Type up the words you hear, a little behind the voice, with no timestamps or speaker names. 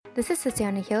This is City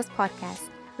on a Hill's podcast.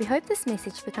 We hope this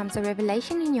message becomes a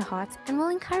revelation in your heart and will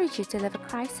encourage you to live a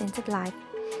Christ-centered life.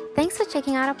 Thanks for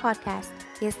checking out our podcast.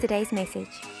 Here's today's message.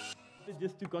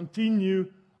 Just to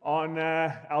continue on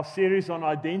our series on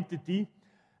identity,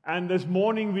 and this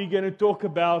morning we're going to talk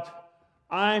about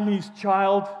I'm His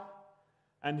child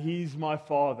and He's my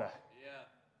Father.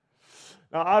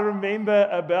 Now I remember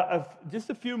about just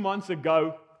a few months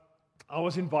ago, I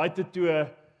was invited to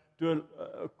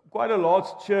quite a large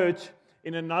church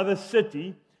in another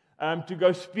city to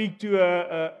go speak to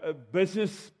a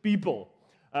business people,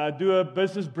 do a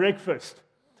business breakfast.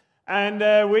 And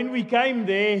when we came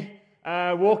there,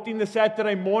 walked in the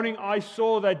Saturday morning, I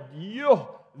saw that,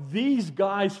 these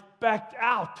guys packed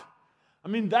out. I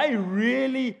mean, they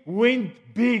really went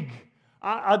big.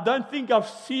 I don't think I've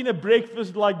seen a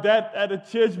breakfast like that at a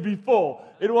church before.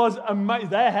 It was amazing.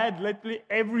 They had literally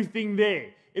everything there.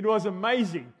 It was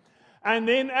amazing. And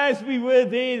then as we were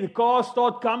there, the cars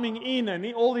started coming in, and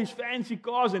all these fancy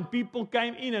cars, and people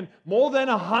came in, and more than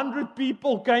 100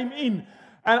 people came in.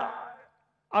 And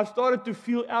I started to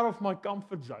feel out of my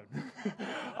comfort zone.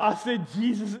 I said,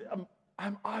 Jesus,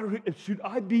 should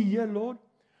I be here, Lord?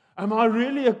 Am I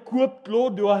really equipped,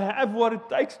 Lord? Do I have what it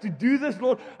takes to do this,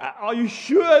 Lord? Are you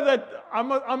sure that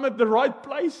I'm at the right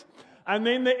place? And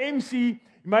then the MC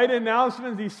made an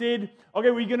announcement. He said, okay,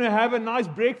 we're going to have a nice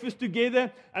breakfast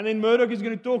together, and then Murdoch is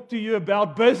going to talk to you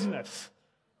about business.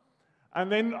 And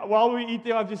then while we eat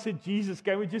there, I just said, Jesus,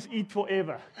 can we just eat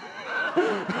forever?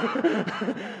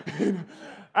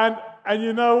 and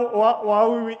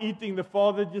while we were eating, the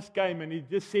Father just came and He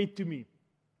just said to me,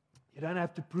 you don't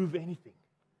have to prove anything.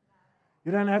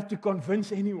 You don't have to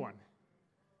convince anyone.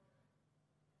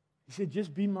 He said,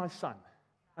 just be my son.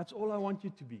 That's all I want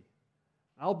you to be.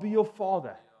 I'll be your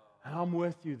father, and I'm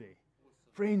with you there.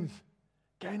 Friends,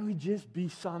 can we just be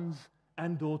sons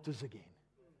and daughters again?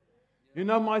 You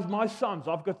know, my sons,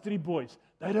 I've got 3 boys.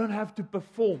 They don't have to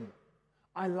perform.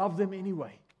 I love them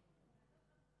anyway.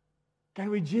 Can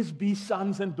we just be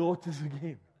sons and daughters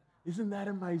again? Isn't that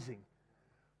amazing?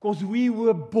 Because we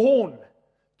were born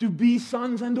to be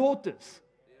sons and daughters.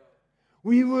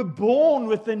 We were born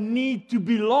with a need to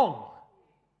belong.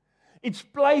 It's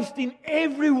placed in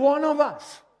every one of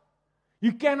us.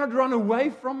 You cannot run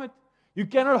away from it. You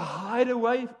cannot hide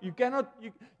away.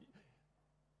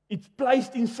 It's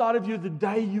placed inside of you the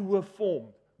day you were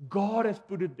formed. God has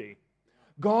put it there.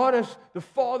 The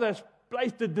Father has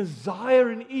placed a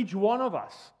desire in each one of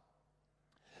us.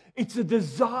 It's a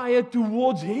desire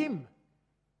towards Him.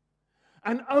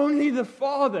 And only the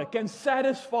Father can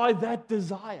satisfy that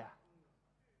desire.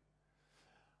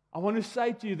 I want to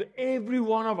say to you that every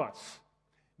one of us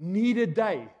need a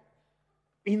day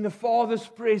in the Father's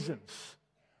presence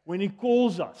when He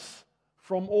calls us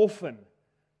from orphan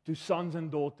to sons and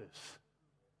daughters.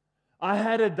 I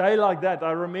had a day like that.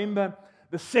 I remember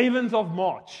the 7th of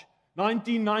March,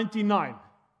 1999.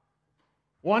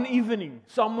 One evening,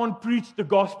 someone preached the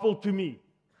gospel to me,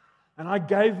 and I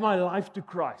gave my life to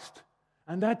Christ.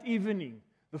 And that evening,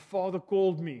 the Father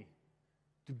called me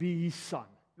to be His son.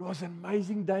 It was an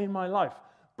amazing day in my life.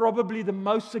 Probably the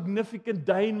most significant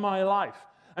day in my life.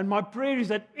 And my prayer is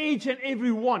that each and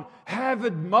every one have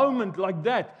a moment like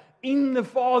that in the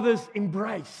Father's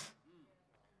embrace.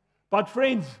 But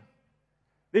friends,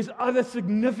 there's other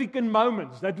significant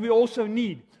moments that we also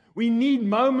need. We need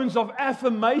moments of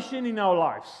affirmation in our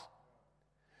lives.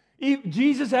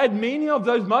 Jesus had many of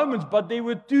those moments, but there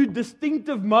were 2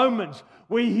 distinctive moments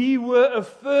where He were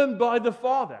affirmed by the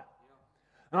Father.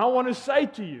 And I want to say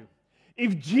to you,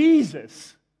 if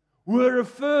Jesus were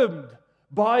affirmed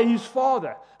by His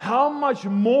Father, how much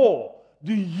more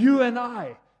do you and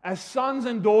I, as sons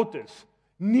and daughters,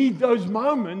 need those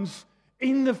moments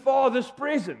in the Father's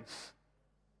presence?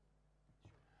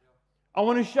 I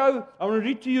want to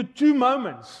read to you 2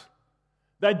 moments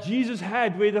that Jesus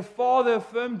had where the Father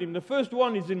affirmed Him. The first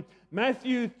one is in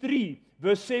Matthew 3,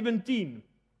 verse 17.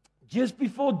 Just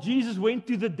before Jesus went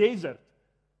to the desert,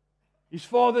 His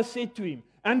Father said to Him,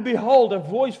 and behold, a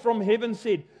voice from heaven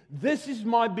said, this is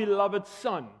my beloved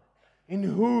Son, in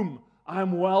whom I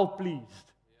am well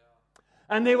pleased.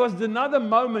 And there was another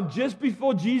moment just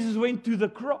before Jesus went to the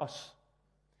cross.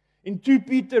 In 2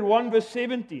 Peter 1 verse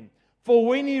 17, for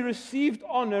when He received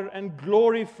honor and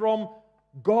glory from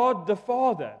God the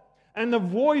Father, and a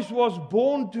voice was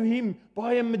borne to Him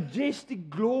by a majestic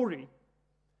glory,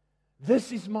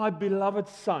 this is my beloved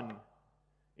Son,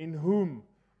 in whom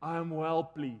I am well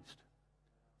pleased.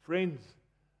 Friends,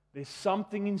 there's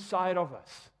something inside of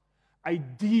us, a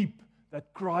deep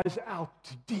that cries out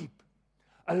to deep,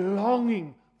 a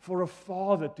longing for a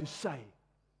Father to say,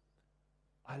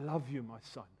 I love you, my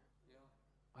son.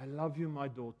 I love you, my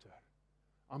daughter.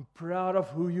 I'm proud of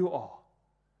who you are.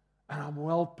 And I'm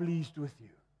well pleased with you.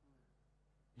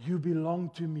 You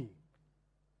belong to me.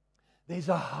 There's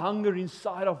a hunger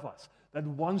inside of us that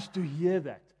wants to hear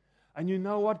that. And you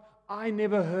know what? I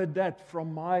never heard that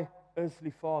from my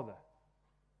earthly father.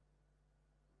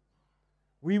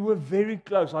 We were very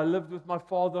close. I lived with my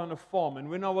father on a farm. And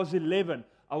when I was 11,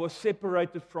 I was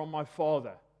separated from my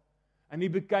father. And he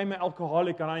became an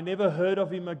alcoholic, and I never heard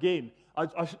of him again.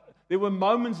 There were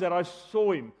moments that I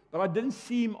saw him, but I didn't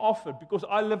see him often because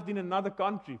I lived in another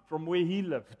country from where he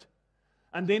lived.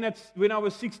 And then when I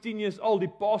was 16 years old, he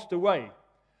passed away.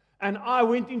 And I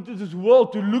went into this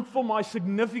world to look for my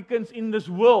significance in this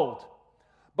world.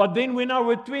 But then when I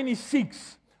was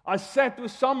 26, I sat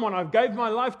with someone. I gave my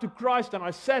life to Christ, and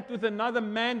I sat with another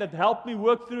man that helped me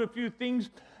work through a few things.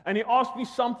 And he asked me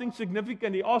something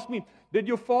significant. He asked me, did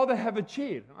your father have a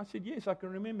chair? And I said, yes, I can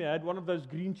remember. I had one of those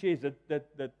green chairs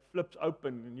that flips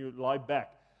open and you lie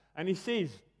back. And he says,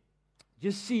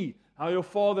 just see how your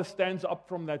father stands up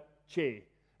from that chair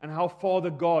and how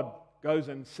Father God goes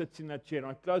and sits in that chair. And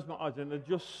I closed my eyes and I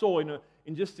just saw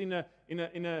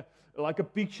like a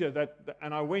picture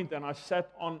and I went and I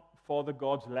sat on Father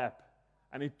God's lap,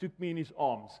 and he took me in his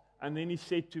arms, and then he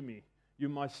said to me, you're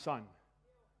my son.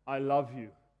 I love you,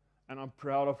 and I'm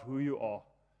proud of who you are.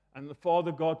 And the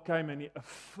Father God came and he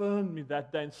affirmed me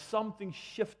that day, and something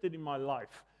shifted in my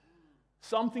life.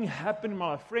 Something happened in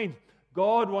my life. Friends,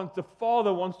 the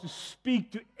Father wants to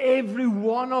speak to every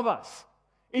one of us.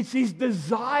 It's his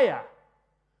desire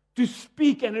to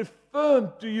speak and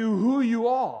affirm to you who you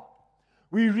are.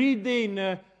 We read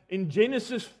there in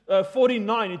Genesis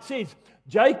 49, it says,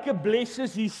 Jacob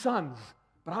blesses his sons.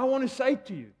 But I want to say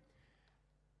to you,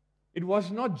 it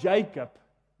was not Jacob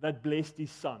that blessed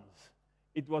his sons.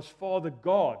 It was Father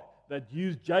God that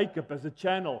used Jacob as a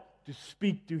channel to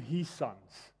speak to his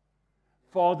sons.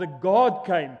 Father God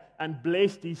came and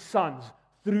blessed his sons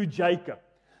through Jacob.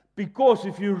 Because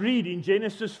if you read in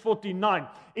Genesis 49,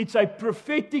 it's a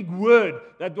prophetic word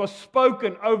that was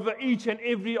spoken over each and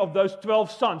every of those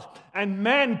 12 sons. And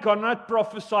man cannot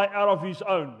prophesy out of his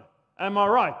own. Am I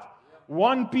right?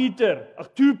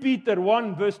 2 Peter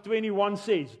 1 verse 21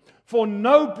 says, for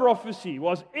no prophecy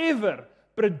was ever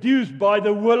produced by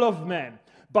the will of man,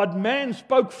 but man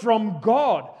spoke from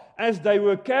God as they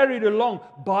were carried along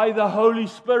by the Holy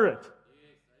Spirit.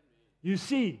 You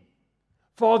see,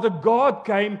 Father God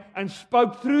came and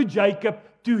spoke through Jacob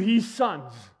to his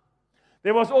sons.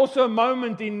 There was also a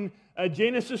moment in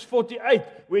Genesis 48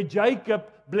 where Jacob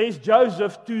blessed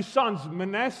Joseph's 2 sons,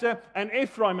 Manasseh and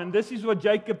Ephraim. And this is what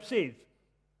Jacob says.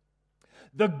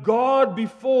 The God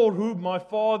before whom my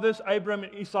fathers Abraham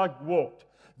and Isaac walked,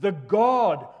 the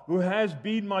God who has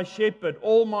been my shepherd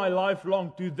all my life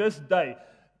long to this day,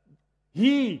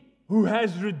 he who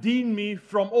has redeemed me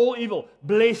from all evil,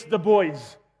 bless the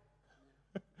boys.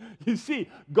 You see,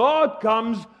 God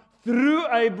comes through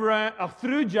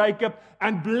through Jacob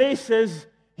and blesses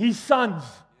his sons.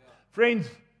 Yeah. Friends,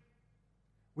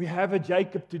 we have a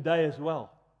Jacob today as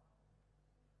well.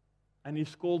 And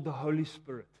he's called the Holy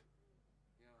Spirit.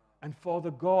 Yeah. And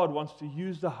Father God wants to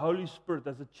use the Holy Spirit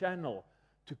as a channel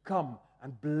to come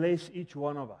and bless each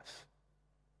one of us.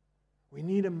 We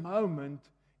need a moment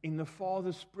in the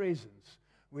Father's presence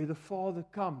where the Father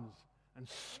comes and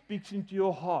speaks into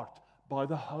your heart by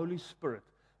the Holy Spirit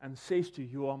and says to you,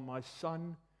 you are my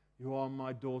son, you are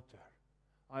my daughter.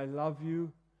 I love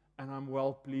you and I'm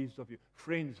well pleased of you.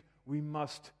 Friends, we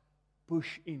must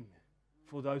push in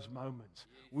for those moments.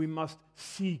 We must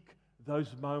seek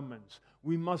those moments.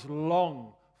 We must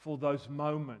long for those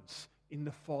moments in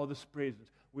the Father's presence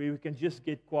where we can just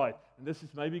get quiet. And this is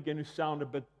maybe going to sound a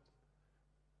bit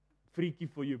freaky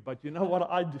for you, but you know what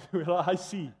I do? Well, I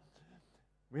see.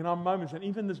 When I'm moments, and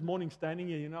even this morning standing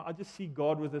here, I just see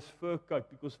God with his fur coat,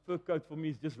 because fur coat for me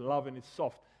is just love and it's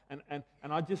soft. And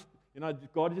I just,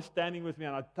 God is just standing with me,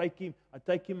 and I take him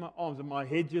in my arms, and my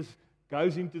head just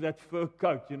goes into that fur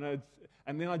coat,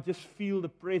 and then I just feel the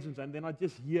presence, and then I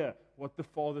just hear what the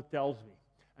Father tells me.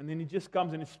 And then he just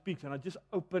comes and he speaks, and I just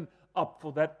open up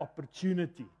for that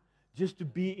opportunity, just to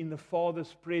be in the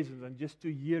Father's presence and just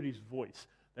to hear his voice.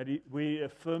 Where he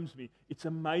affirms me. It's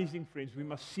amazing, friends. We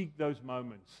must seek those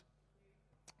moments.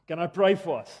 Can I pray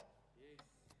for us? Yes.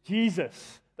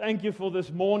 Jesus, thank you for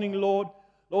this morning, Lord.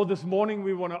 Lord, this morning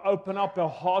we want to open up our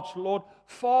hearts, Lord.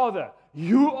 Father,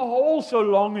 you are also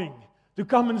longing to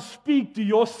come and speak to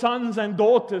your sons and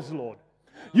daughters, Lord.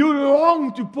 You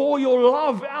long to pour your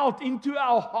love out into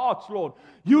our hearts, Lord.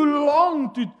 You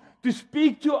long to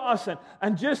speak to us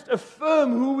and just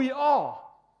affirm who we are.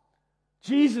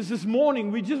 Jesus, this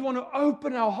morning, we just want to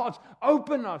open our hearts.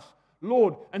 Open us.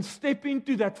 Lord, and step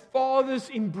into that Father's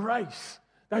embrace,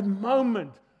 that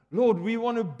moment. Lord, we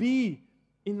want to be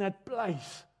in that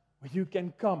place where you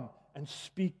can come and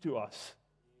speak to us.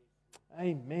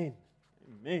 Amen.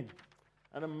 Amen.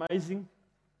 And amazing.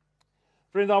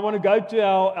 Friends, I want to go to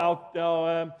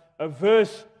our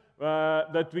verse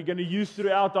that we're going to use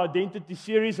throughout the identity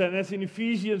series, and that's in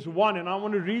Ephesians 1. And I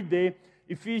want to read there,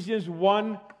 Ephesians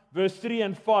 1, verse 3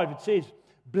 and 5. It says,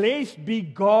 "Blessed be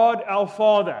God our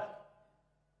Father,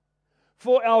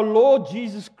 for our Lord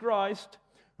Jesus Christ,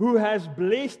 who has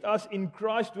blessed us in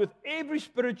Christ with every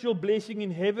spiritual blessing in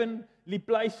heavenly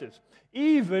places,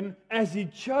 even as He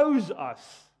chose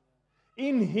us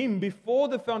in Him before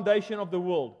the foundation of the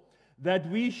world, that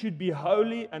we should be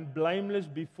holy and blameless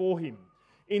before Him.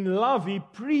 In love, He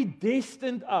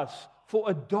predestined us for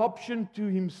adoption to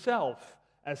Himself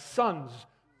as sons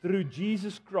through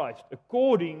Jesus Christ,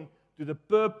 according to the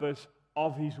purpose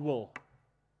of His will."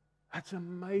 That's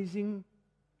amazing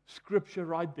scripture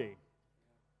right there.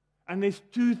 And there's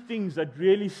two things that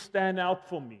really stand out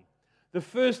for me. The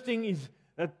first thing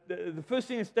that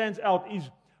stands out is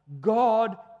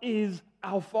God is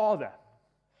our Father.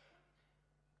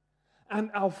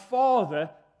 And our Father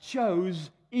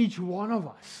chose each one of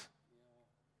us.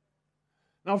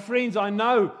 Now, friends, I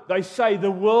know they say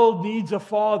the world needs a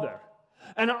father.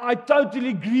 And I totally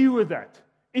agree with that.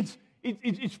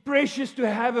 It's precious to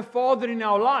have a father in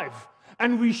our life.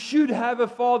 And we should have a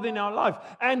father in our life.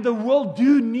 And the world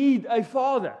do need a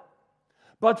father.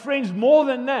 But friends, more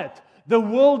than that, the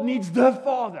world needs the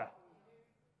Father.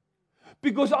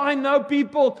 Because I know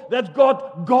people that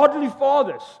got godly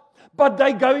fathers, but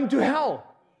they're going to hell.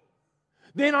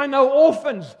 Then I know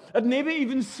orphans that never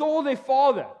even saw their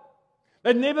father.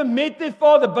 They never met their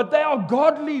father, but they are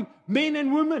godly men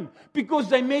and women because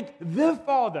they met the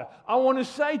Father. I want to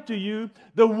say to you,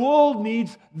 the world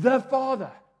needs the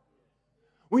Father.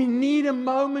 We need a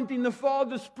moment in the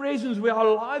Father's presence where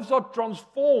our lives are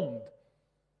transformed.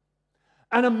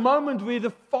 And a moment where the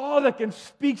Father can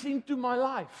speak into my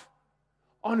life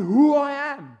on who I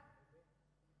am.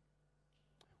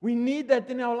 We need that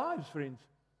in our lives, friends.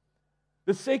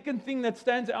 The second thing that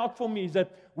stands out for me is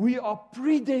that we are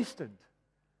predestined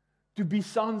to be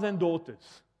sons and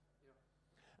daughters.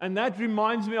 And that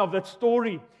reminds me of that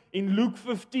story in Luke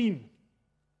 15.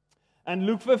 And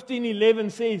Luke 15:11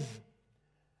 says,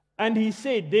 "And he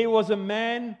said, there was a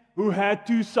man who had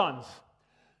 2 sons.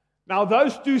 Now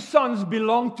those 2 sons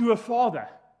belonged to a father."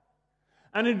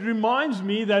 And it reminds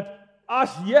me that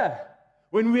us here,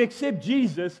 when we accept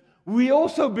Jesus, we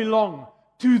also belong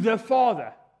to the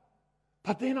Father.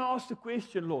 But then I ask the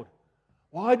question, Lord,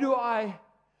 why do I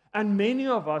and many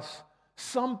of us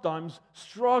sometimes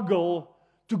struggle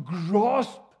to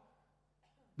grasp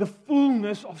the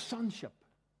fullness of sonship?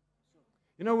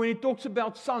 You know, when he talks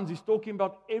about sons, he's talking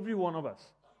about every one of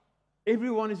us.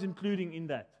 Everyone is including in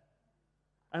that.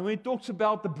 And when he talks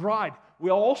about the bride, we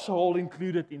are also all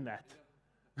included in that.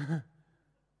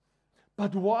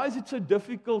 But why is it so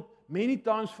difficult many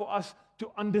times for us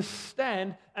to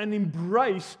understand and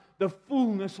embrace the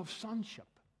fullness of sonship?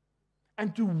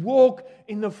 And to walk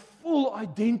in the full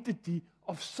identity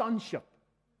of sonship?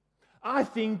 I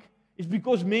think it's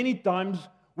because many times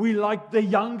we like the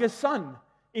younger son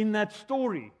in that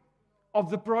story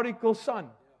of the prodigal son.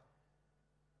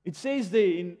 It says there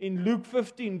in Luke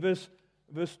 15, verse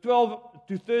 12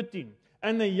 to 13,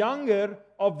 "And the younger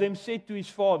of them said to his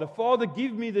father, 'Father,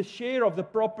 give me the share of the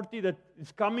property that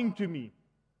is coming to me.'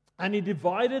 And he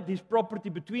divided his property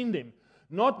between them.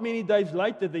 Not many days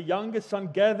later, the younger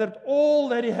son gathered all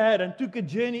that he had and took a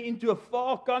journey into a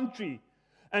far country.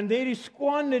 And there he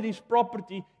squandered his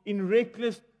property in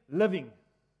reckless living."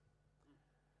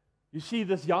 You see,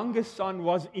 this younger son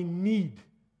was in need.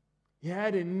 He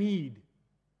had a need.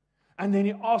 And then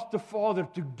he asked the father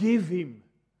to give him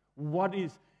what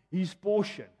is his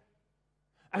portion.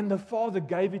 And the father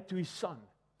gave it to his son.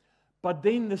 But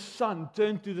then the son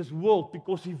turned to this world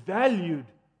because he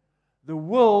valued the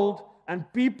world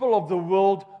and people of the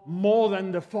world more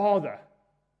than the Father.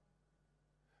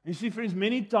 You see, friends,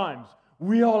 many times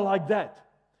we are like that.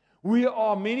 We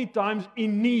are many times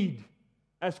in need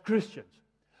as Christians.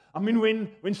 I mean,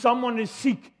 when someone is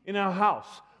sick in our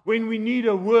house, when we need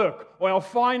a work, or our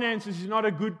finances is not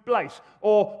a good place,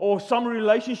 or some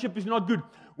relationship is not good,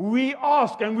 we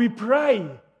ask and we pray.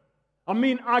 I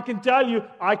mean, I can tell you,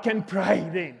 I can pray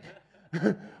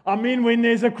then. I mean, when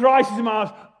there's a crisis in my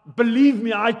house, believe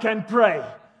me, I can pray.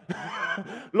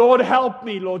 Lord, help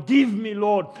me, Lord, give me,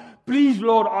 Lord. Please,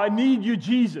 Lord, I need you,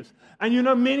 Jesus. And you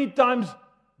know, many times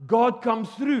God comes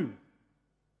through.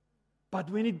 But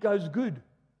when it goes good,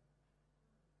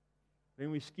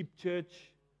 when we skip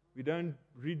church, We don't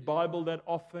read Bible that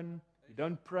often. We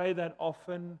don't pray that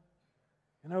often.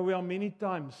 You know, we are many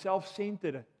times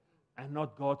self-centered and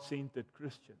not God-centered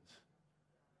Christians.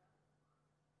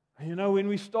 And you know, when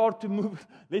we start to move,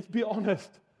 let's be honest.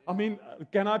 I mean,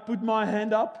 can I put my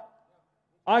hand up?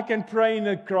 I can pray in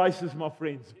a crisis, my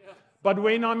friends. But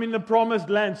when I'm in the promised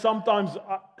land, sometimes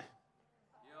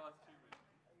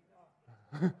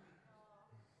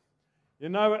you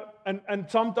know, and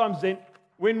sometimes then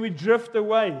when we drift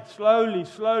away,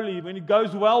 slowly, when it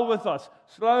goes well with us,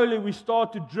 slowly we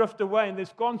start to drift away, and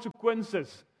there's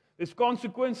consequences. There's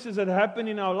consequences that happen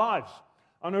in our lives.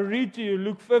 I'm going to read to you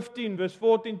Luke 15, verse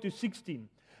 14 to 16.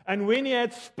 And when he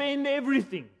had spent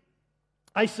everything,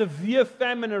 a severe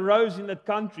famine arose in that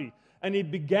country, and he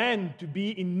began to be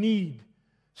in need.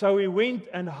 So he went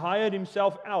and hired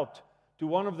himself out to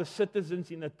one of the citizens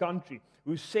in that country,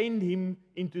 who sent him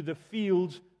into the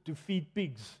fields to feed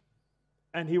pigs.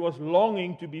 And he was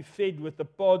longing to be fed with the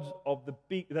pods of the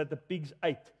pig that the pigs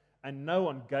ate, and no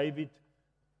one gave him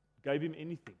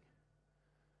anything.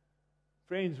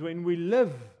 Friends, when we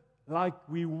live like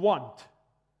we want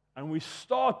and we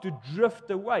start to drift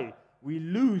away, we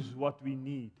lose what we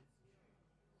need.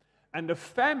 And the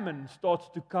famine starts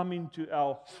to come into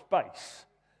our space,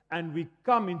 and we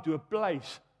come into a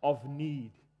place of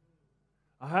need.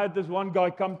 I had this one guy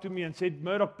come to me and said,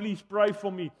 Murdoch, please pray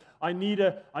for me. I need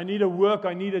a work,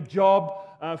 I need a job,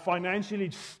 financially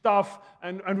stuff.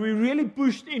 And we really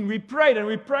pushed in. We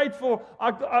prayed for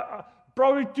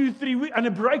probably 2-3 weeks, and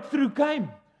a breakthrough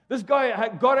came. This guy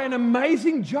had got an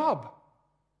amazing job.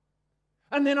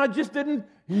 And then I just didn't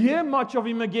hear much of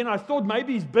him again. I thought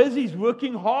maybe he's busy, he's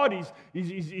working hard,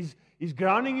 he's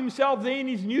grounding himself there in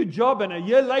his new job. And a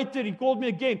year later, he called me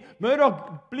again.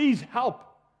 Murdoch, please help.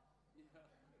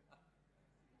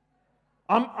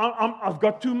 I've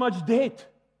got too much debt.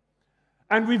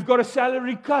 And we've got a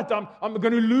salary cut. I'm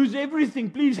going to lose everything.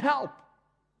 Please help.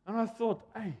 And I thought,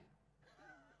 hey,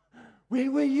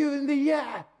 where were you in the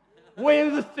year?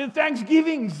 Where were the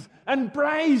thanksgivings and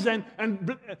praise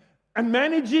and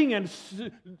managing and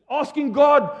asking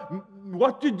God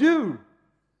what to do?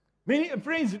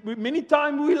 Many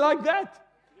times we like that.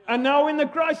 And now when the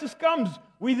crisis comes,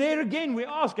 we're there again. We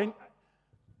ask. And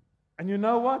you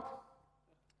know what?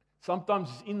 Sometimes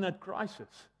it's in that crisis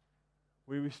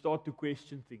where we start to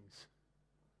question things.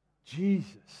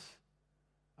 Jesus,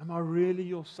 am I really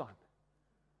your son?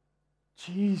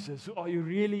 Jesus,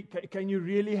 can you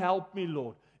really help me,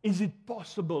 Lord? Is it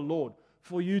possible, Lord,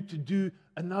 for you to do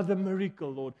another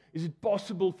miracle, Lord? Is it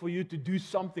possible for you to do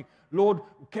something? Lord,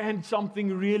 can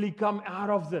something really come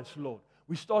out of this, Lord?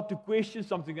 We start to question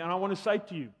something, and I want to say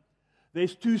to you,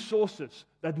 there's two sources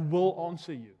that will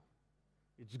answer you.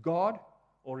 It's God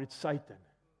or it's Satan.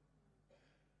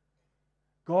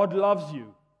 God loves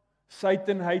you.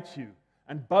 Satan hates you.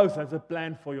 And both has a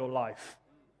plan for your life.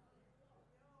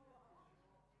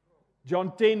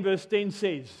 John 10 verse 10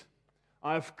 says,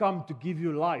 I have come to give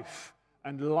you life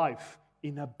and life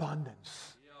in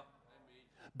abundance.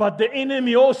 But the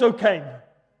enemy also came.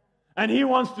 And he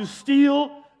wants to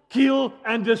steal, kill,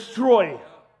 and destroy.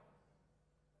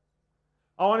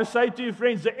 I want to say to you,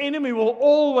 friends, the enemy will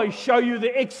always show you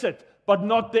the exit, but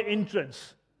not the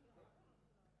entrance.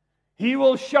 He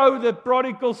will show the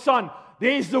prodigal son,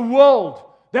 there's the world.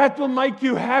 That will make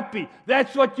you happy.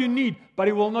 That's what you need. But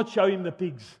he will not show him the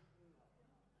pigs.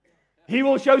 He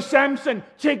will show Samson,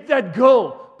 check that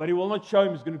girl. But he will not show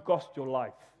him it's going to cost your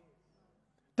life.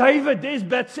 David, there's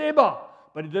Bathsheba.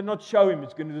 But he did not show him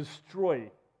it's going to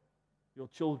destroy your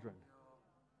children.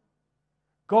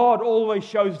 God always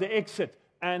shows the exit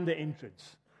and the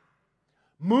entrance.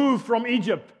 Move from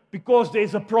Egypt because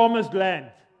there's a promised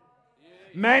land.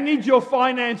 Manage your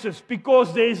finances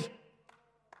because there's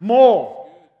more.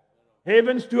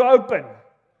 Heavens to open.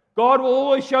 God will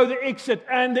always show the exit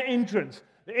and the entrance.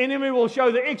 The enemy will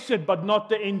show the exit but not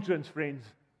the entrance, friends.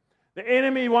 The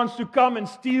enemy wants to come and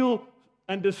steal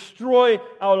and destroy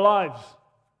our lives.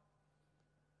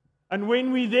 And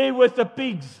when we're there with the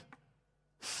pigs,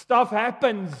 stuff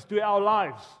happens to our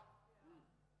lives.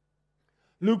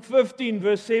 Luke 15,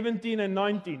 verse 17 and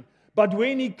 19. But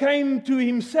when he came to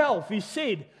himself, he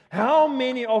said, how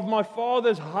many of my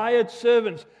father's hired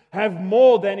servants have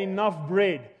more than enough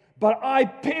bread, but I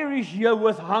perish here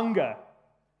with hunger?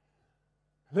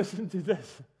 Listen to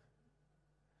this.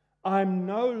 I'm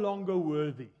no longer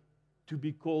worthy to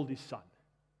be called his son.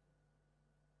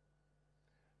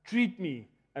 Treat me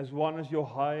as one of your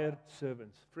hired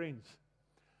servants. Friends,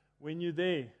 when you're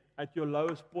there at your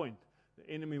lowest point,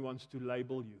 the enemy wants to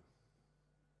label you.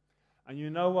 And you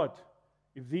know what?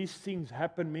 If these things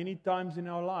happen many times in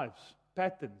our lives,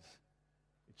 patterns,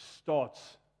 it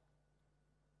starts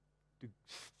to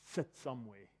sit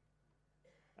somewhere.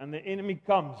 And the enemy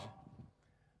comes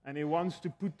and he wants to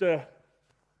put a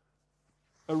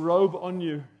robe on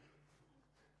you.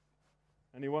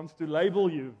 And he wants to label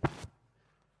you.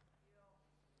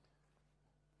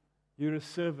 You're a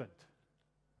servant.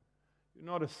 You're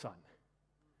not a son.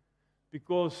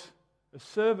 Because a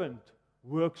servant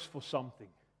works for something,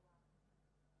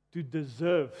 to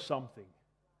deserve something.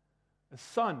 A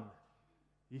son,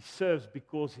 he serves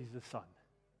because he's a son.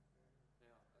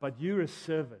 But you're a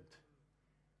servant.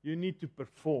 You need to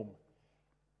perform.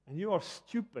 And you are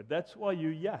stupid. That's why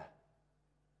you're here.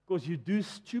 Because you do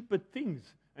stupid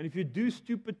things. And if you do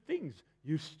stupid things,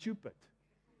 you're stupid.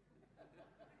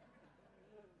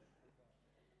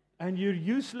 And you're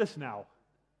useless now.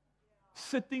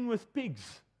 Sitting with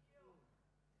pigs.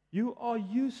 You are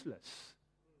useless.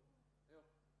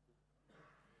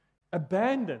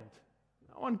 Abandoned.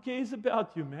 No one cares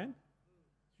about you, man.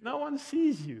 No one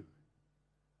sees you.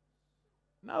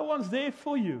 No one's there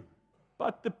for you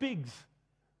but the pigs.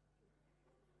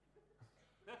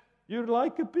 You're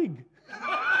like a pig.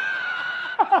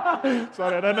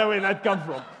 Sorry, I don't know where that comes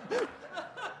from.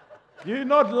 You're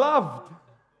not loved.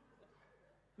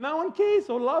 No one cares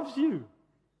or loves you.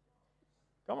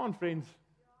 Come on, friends.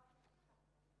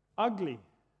 Ugly.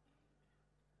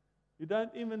 You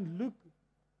don't even look.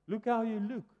 Look how you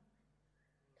look.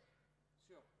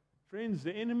 Friends,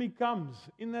 the enemy comes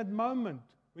in that moment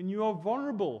when you are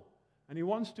vulnerable, and he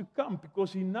wants to come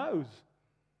because he knows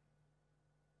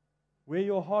where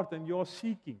your heart and you're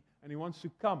seeking, and he wants to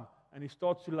come and he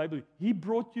starts to label you. He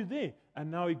brought you there,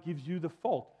 and now he gives you the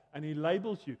fault, and he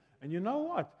labels you. And you know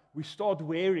what? We start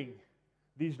wearing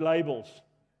these labels.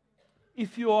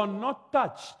 If you are not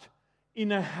touched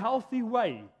in a healthy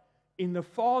way, in the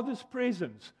Father's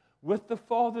presence, with the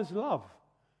Father's love,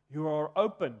 you are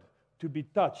open to be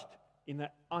touched in an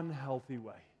unhealthy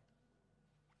way.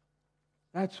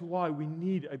 That's why we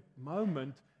need a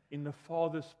moment in the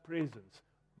Father's presence.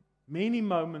 Many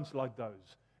moments like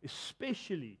those,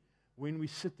 especially when we're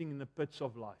sitting in the pits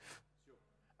of life.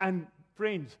 And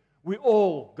friends, we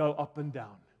all go up and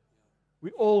down.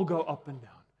 We all go up and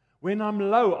down. When I'm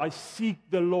low, I seek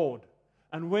the Lord.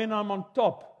 And when I'm on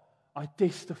top, I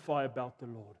testify about the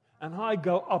Lord. And I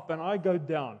go up and I go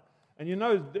down. And you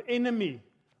know, the enemy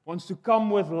wants to come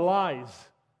with lies.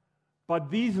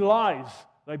 But these lies,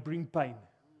 they bring pain.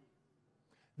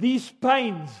 These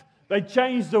pains, they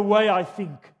change the way I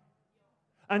think.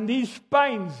 And these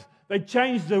pains, they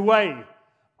change the way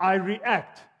I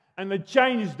react. And they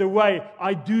change the way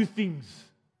I do things.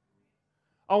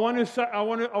 I want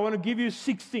to give you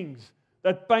 6 things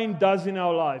that pain does in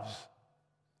our lives.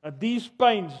 That these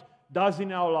pains does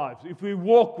in our lives. If we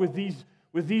walk with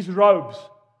these robes,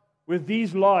 with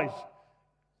these lies,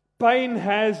 pain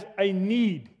has a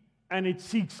need and it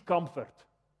seeks comfort.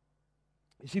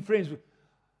 You see, friends,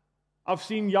 I've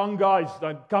seen young guys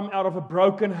that come out of a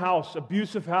broken house,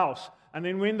 abusive house, and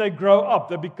then when they grow up,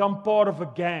 they become part of a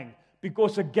gang,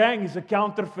 because a gang is a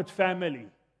counterfeit family.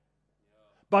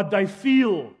 But they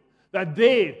feel that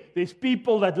there's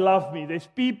people that love me, there's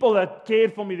people that care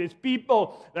for me, there's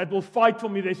people that will fight for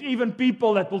me, there's even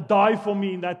people that will die for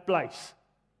me in that place.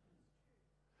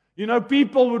 You know,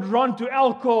 people would run to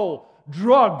alcohol,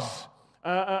 drugs,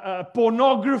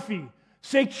 pornography,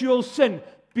 sexual sin,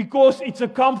 because it's a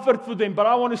comfort for them. But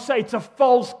I want to say it's a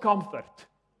false comfort.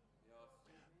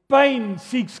 Pain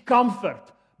seeks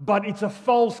comfort, but it's a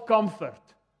false comfort.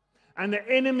 And the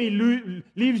enemy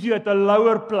leaves you at a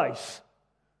lower place,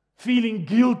 feeling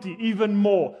guilty even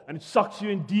more, and it sucks you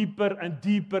in deeper and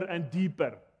deeper and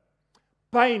deeper.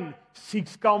 Pain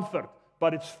seeks comfort,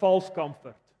 but it's false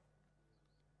comfort.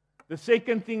 The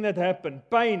second thing that happened,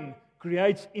 pain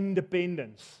creates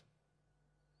independence.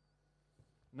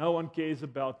 No one cares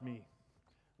about me.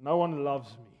 No one loves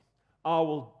me. I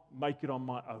will make it on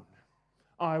my own.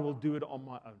 I will do it on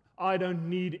my own. I don't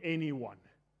need anyone.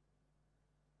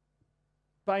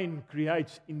 Pain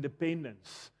creates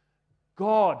independence.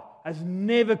 God has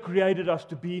never created us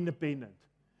to be independent.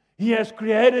 He has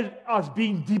created us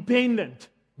being dependent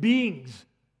beings.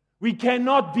 We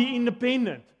cannot be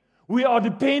independent. We are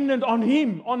dependent on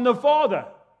Him, on the Father.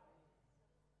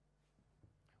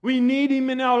 We need Him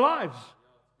in our lives.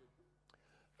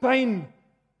 Pain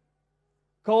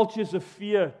cultures a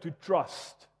fear to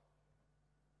trust.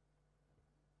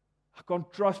 I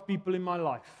can't trust people in my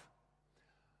life.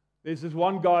 There's this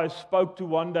one guy I spoke to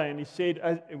one day, and he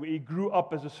said he grew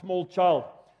up as a small child,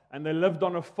 and they lived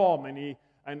on a farm,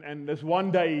 and this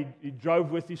one day he drove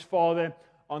with his father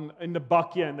in the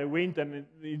bakkie, and they went and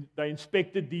they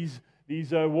inspected these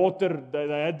these water, they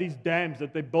had these dams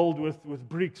that they built with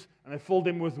bricks, and they filled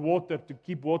them with water to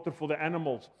keep water for the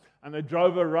animals. And they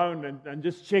drove around and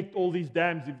just checked all these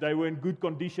dams if they were in good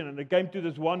condition. And they came to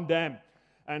this one dam.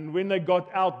 And when they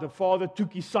got out, the father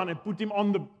took his son and put him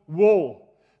on the wall.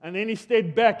 And then he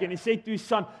stepped back and he said to his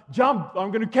son, "Jump,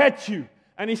 I'm going to catch you."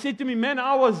 And he said to me, "Man,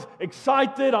 I was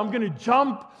excited. I'm going to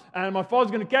jump and my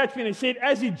father's going to catch me." And he said,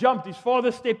 as he jumped, his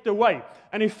father stepped away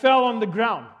and he fell on the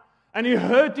ground and he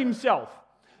hurt himself.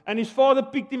 And his father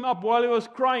picked him up while he was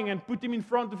crying and put him in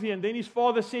front of him. And then his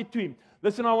father said to him,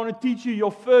 "Listen, I want to teach you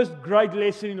your first great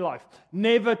lesson in life.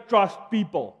 Never trust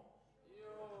people.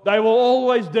 They will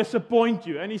always disappoint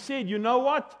you." And he said, "You know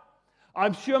what?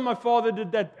 I'm sure my father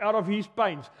did that out of his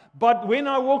pains. But when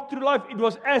I walked through life, it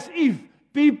was as if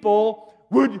people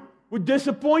would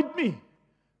disappoint me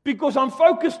because I'm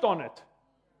focused on it."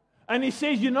 And he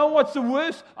says, "You know what's the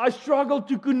worst? I struggle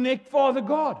to connect Father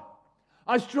God.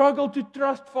 I struggle to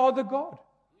trust Father God."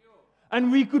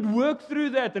 And we could work through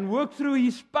that and work through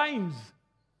his pains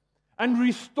and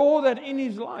restore that in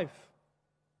his life.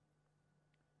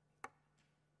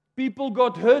 People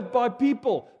got hurt by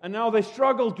people, and now they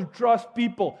struggle to trust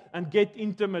people and get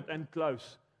intimate and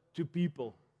close to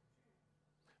people.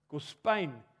 Because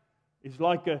pain is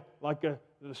like a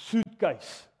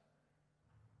suitcase.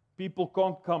 People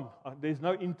can't come. There's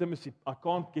no intimacy. I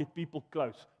can't get people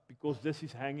close because this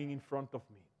is hanging in front of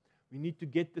me. We need to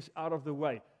get this out of the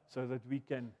way so that we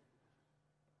can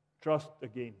trust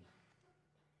again.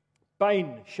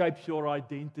 Pain shapes your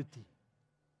identity.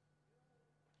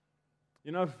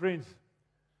 You know, friends,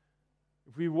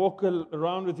 if we walk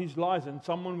around with these lies and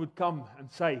someone would come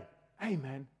and say, "Hey,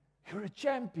 man, you're a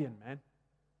champion, man."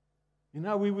 You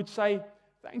know, we would say,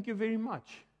 "Thank you very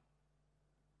much."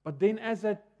 But then as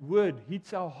that word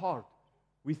hits our heart,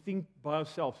 we think by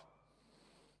ourselves,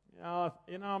 "Yeah,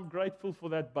 I'm grateful for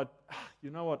that, but you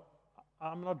know what?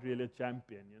 I'm not really a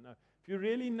champion, you know. If you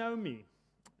really know me,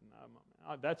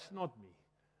 that's not me."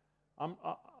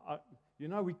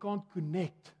 We can't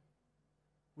connect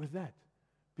with that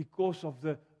because of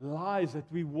the lies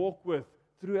that we walk with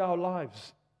through our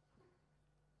lives.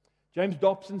 James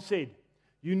Dobson said,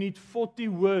 "You need 40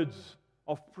 words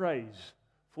of praise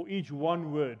for each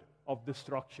one word of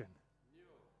destruction."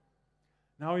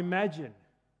 Now imagine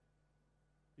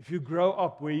if you grow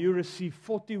up where you receive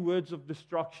 40 words of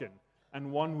destruction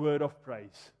and one word of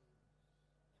praise.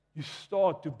 You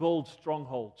start to build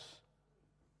strongholds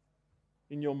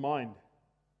in your mind.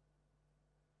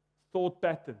 Thought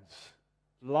patterns,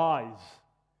 lies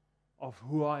of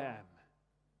who I am.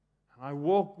 And I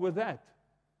walk with that.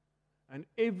 And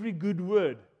every good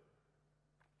word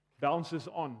bounces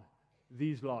on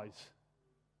these lies.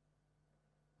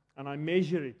 And I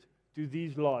measure it to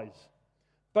these lies.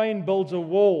 Pain builds a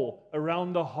wall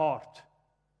around the heart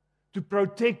to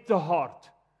protect the heart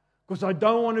because I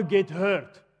don't want to get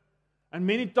hurt. And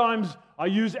many times I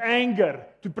use anger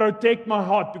to protect my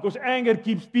heart because anger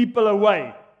keeps people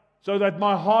away so that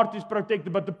my heart is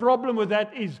protected. But the problem with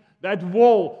that is that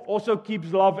wall also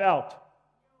keeps love out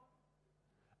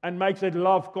and makes that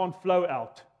love can't flow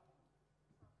out.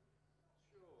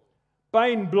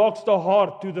 Pain blocks the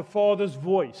heart to the Father's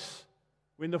voice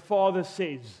when the Father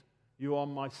says, "You are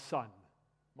my son,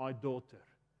 my daughter,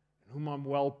 in whom I'm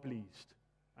well pleased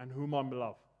and whom I'm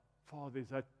loved." Father,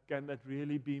 can that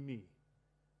really be me?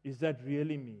 Is that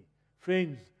really me?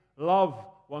 Friends, love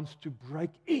wants to break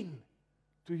in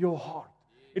to your heart.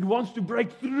 It wants to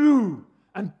break through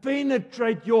and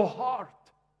penetrate your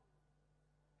heart.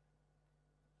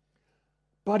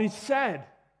 But it's sad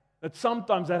that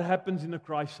sometimes that happens in a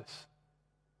crisis,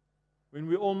 when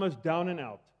we're almost down and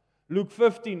out. Luke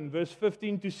 15, verse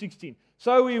 15 to 16.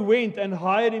 "So he went and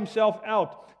hired himself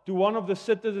out to one of the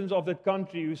citizens of that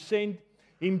country, who sent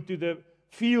him to the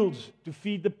fields to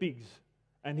feed the pigs.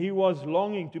 And he was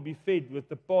longing to be fed with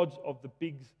the pods of the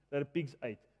pigs that the pigs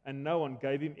ate. And no one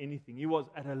gave him anything." He was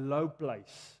at a low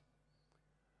place.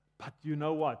 But you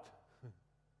know what?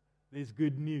 There's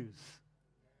good news.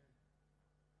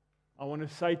 I want to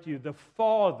say to you, the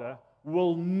Father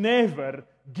will never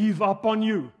give up on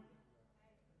you.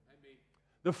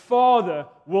 The Father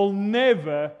will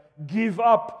never give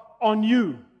up on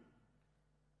you.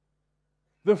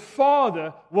 The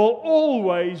Father will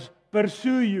always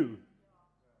pursue you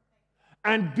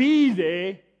and be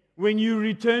there when you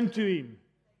return to Him.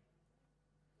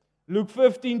 Luke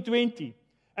 15:20.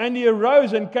 "And he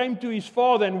arose and came to his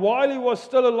father, and while he was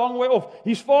still a long way off,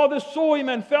 his father saw him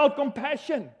and felt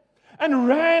compassion, and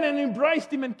ran and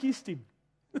embraced him and kissed him."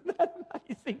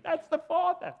 You think that's the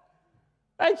Father.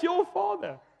 That's your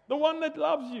Father, the one that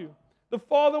loves you. The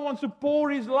Father wants to pour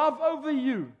His love over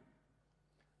you.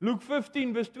 Luke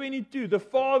 15, verse 22, the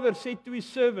father said to his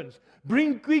servants,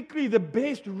 bring quickly the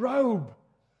best robe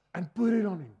and put it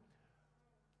on him.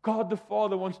 God the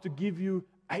Father wants to give you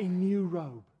a new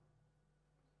robe.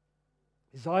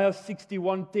 Isaiah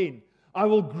 61:10, I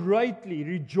will greatly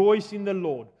rejoice in the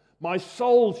Lord. My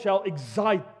soul shall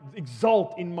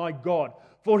exult in my God,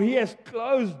 for he has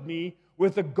clothed me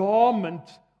with a garment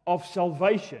of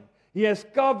salvation. He has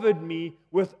covered me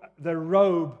with the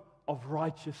robe of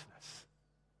righteousness.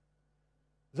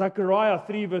 Zechariah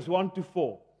 3 verse 1 to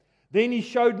 4. Then he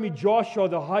showed me Joshua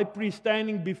the high priest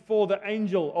standing before the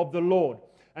angel of the Lord,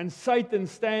 and Satan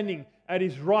standing at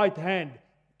his right hand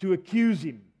to accuse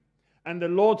him. And the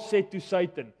Lord said to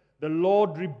Satan, the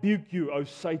Lord rebuke you, O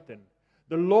Satan.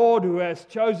 The Lord who has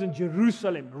chosen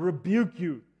Jerusalem rebuke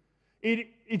you.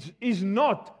 Is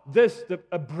not this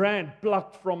a brand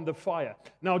plucked from the fire?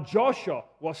 Now Joshua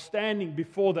was standing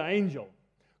before the angel,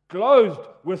 clothed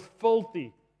with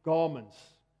filthy garments.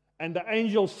 And the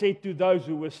angel said to those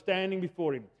who were standing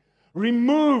before him,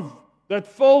 remove that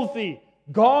filthy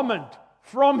garment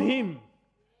from him.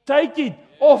 Take it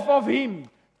off of him.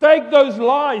 Take those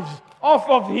lies off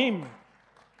of him.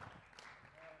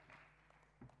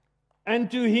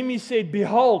 And to him he said,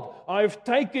 behold, I have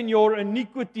taken your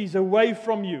iniquities away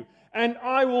from you, and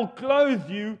I will clothe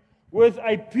you with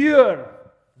a pure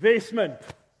vestment.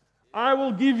 I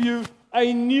will give you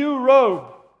a new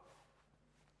robe.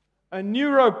 A new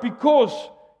robe, because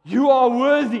you are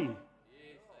worthy.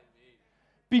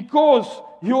 Because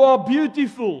you are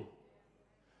beautiful.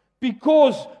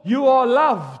 Because you are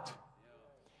loved.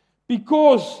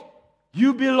 Because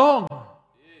you belong.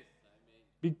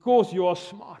 Because you are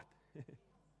smart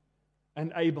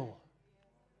and able.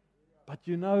 But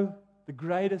you know the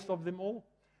greatest of them all?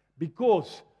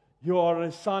 Because you are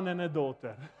a son and a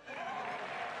daughter.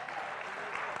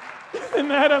 Isn't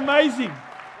that amazing?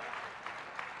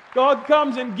 God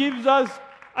comes and gives us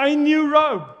a new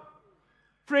robe.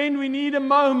 Friend, we need a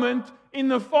moment in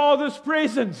the Father's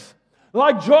presence.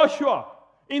 Like Joshua,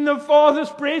 in the Father's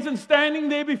presence, standing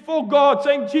there before God,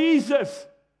 saying, Jesus,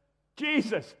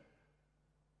 Jesus,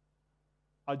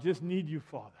 I just need you,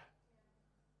 Father.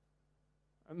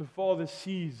 And the Father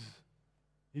sees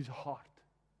his heart.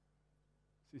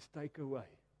 He says, take away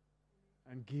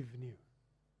and give new.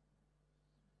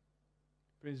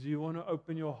 Friends, do you want to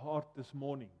open your heart this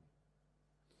morning?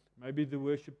 Maybe the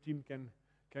worship team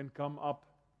can come up,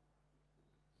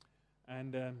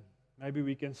 and maybe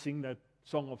we can sing that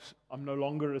song of I'm no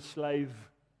longer a slave.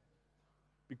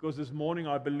 Because this morning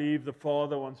I believe the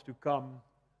Father wants to come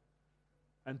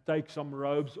and take some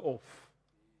robes off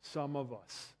some of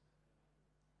us.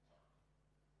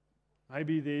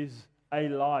 Maybe there's a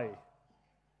lie.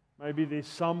 Maybe there's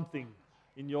something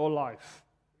in your life.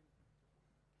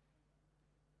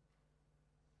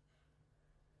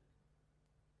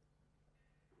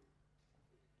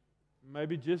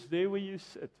 Maybe just there where you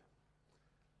sit.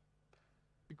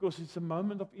 Because it's a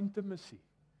moment of intimacy.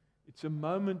 It's a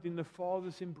moment in the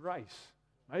Father's embrace.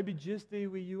 Maybe just there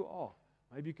where you are.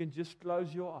 Maybe you can just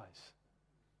close your eyes.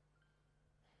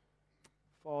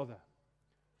 Father,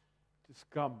 just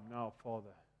come now,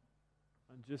 Father,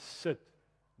 and just sit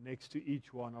next to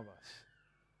each one of us.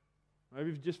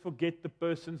 Maybe just forget the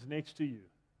persons next to you.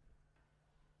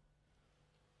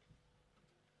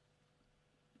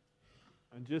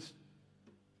 And just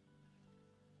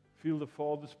feel the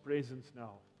Father's presence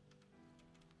now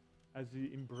as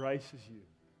He embraces you.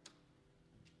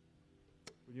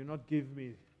 Will you not give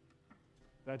me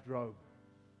that robe?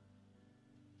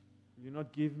 Will you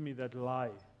not give me that lie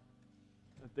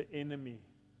that the enemy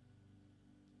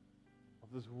of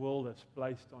this world has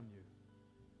placed on you?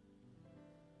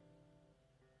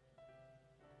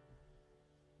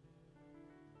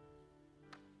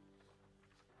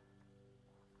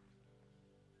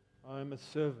 I am a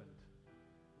servant.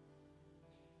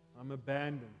 I'm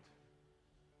abandoned.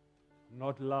 I'm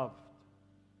not loved.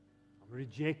 I'm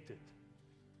rejected.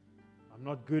 I'm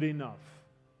not good enough.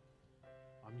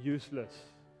 I'm useless.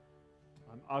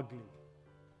 I'm ugly.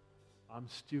 I'm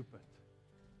stupid.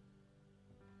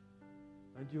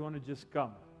 Don't you want to just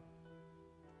come?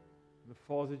 The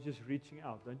Father just reaching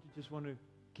out. Don't you just want to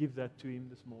give that to Him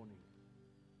this morning?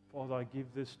 Father, I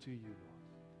give this to you, Lord.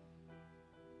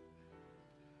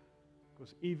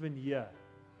 Because even here,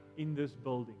 in this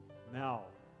building, now,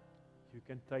 you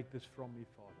can take this from me,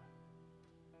 Father.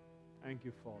 Thank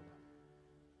you, Father.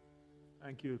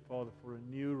 Thank you, Father, for a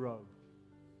new robe.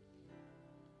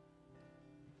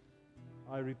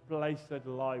 I replace that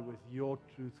lie with your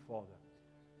truth, Father.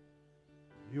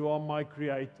 You are my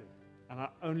creator, and I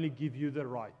only give you the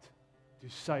right to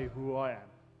say who I am.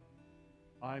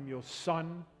 I am your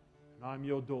son, I'm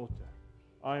your daughter.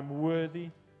 I'm worthy.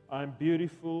 I'm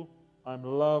beautiful. I'm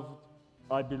loved.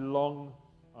 I belong.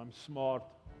 I'm smart.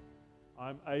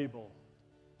 I'm able.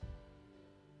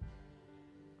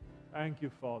 Thank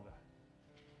you, Father.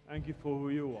 Thank you for who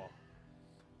you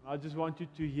are. I just want you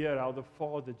to hear how the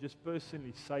Father just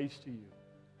personally says to you,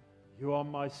 you are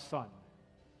my son.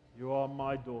 You are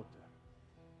my daughter.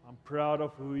 I'm proud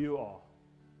of who you are.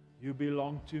 You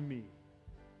belong to me.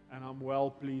 And I'm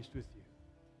well pleased with you.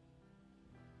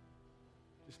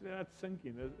 Just let that sink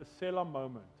in. A Selah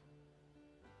moment.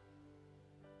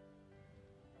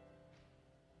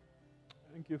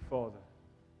 Thank you, Father.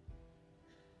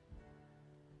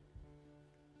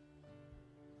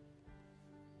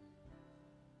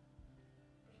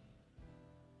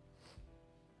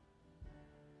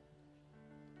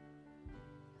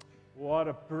 What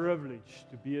a privilege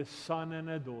to be a son and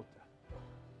a daughter.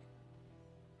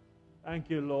 Thank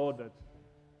you, Lord, that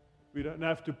we don't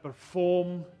have to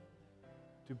perform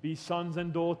to be sons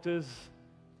and daughters,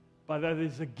 but that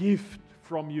is a gift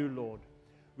from you, Lord.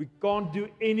 We can't do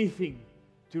anything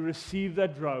to receive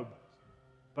that robe,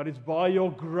 but it's by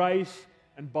your grace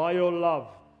and by your love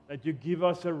that you give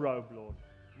us a robe, Lord.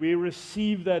 We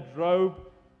receive that robe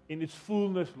in its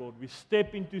fullness, Lord. We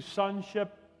step into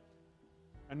sonship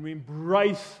and we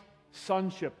embrace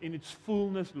sonship in its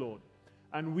fullness, Lord.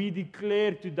 And we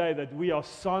declare today that we are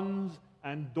sons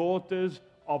and daughters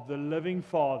of the living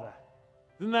Father.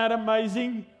 Isn't that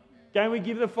amazing? Can we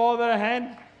give the Father a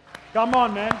hand? Come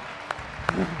on, man.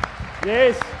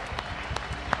 Yes.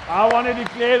 I want to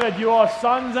declare that you are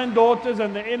sons and daughters,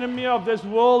 and the enemy of this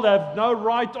world have no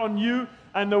right on you.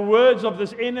 And the words of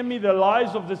this enemy, the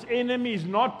lies of this enemy is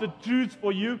not the truth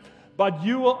for you. But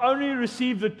you will only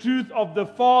receive the truth of the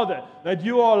Father, that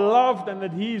you are loved and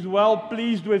that He is well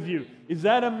pleased with you. Is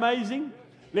that amazing?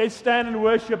 Let's stand and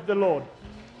worship the Lord.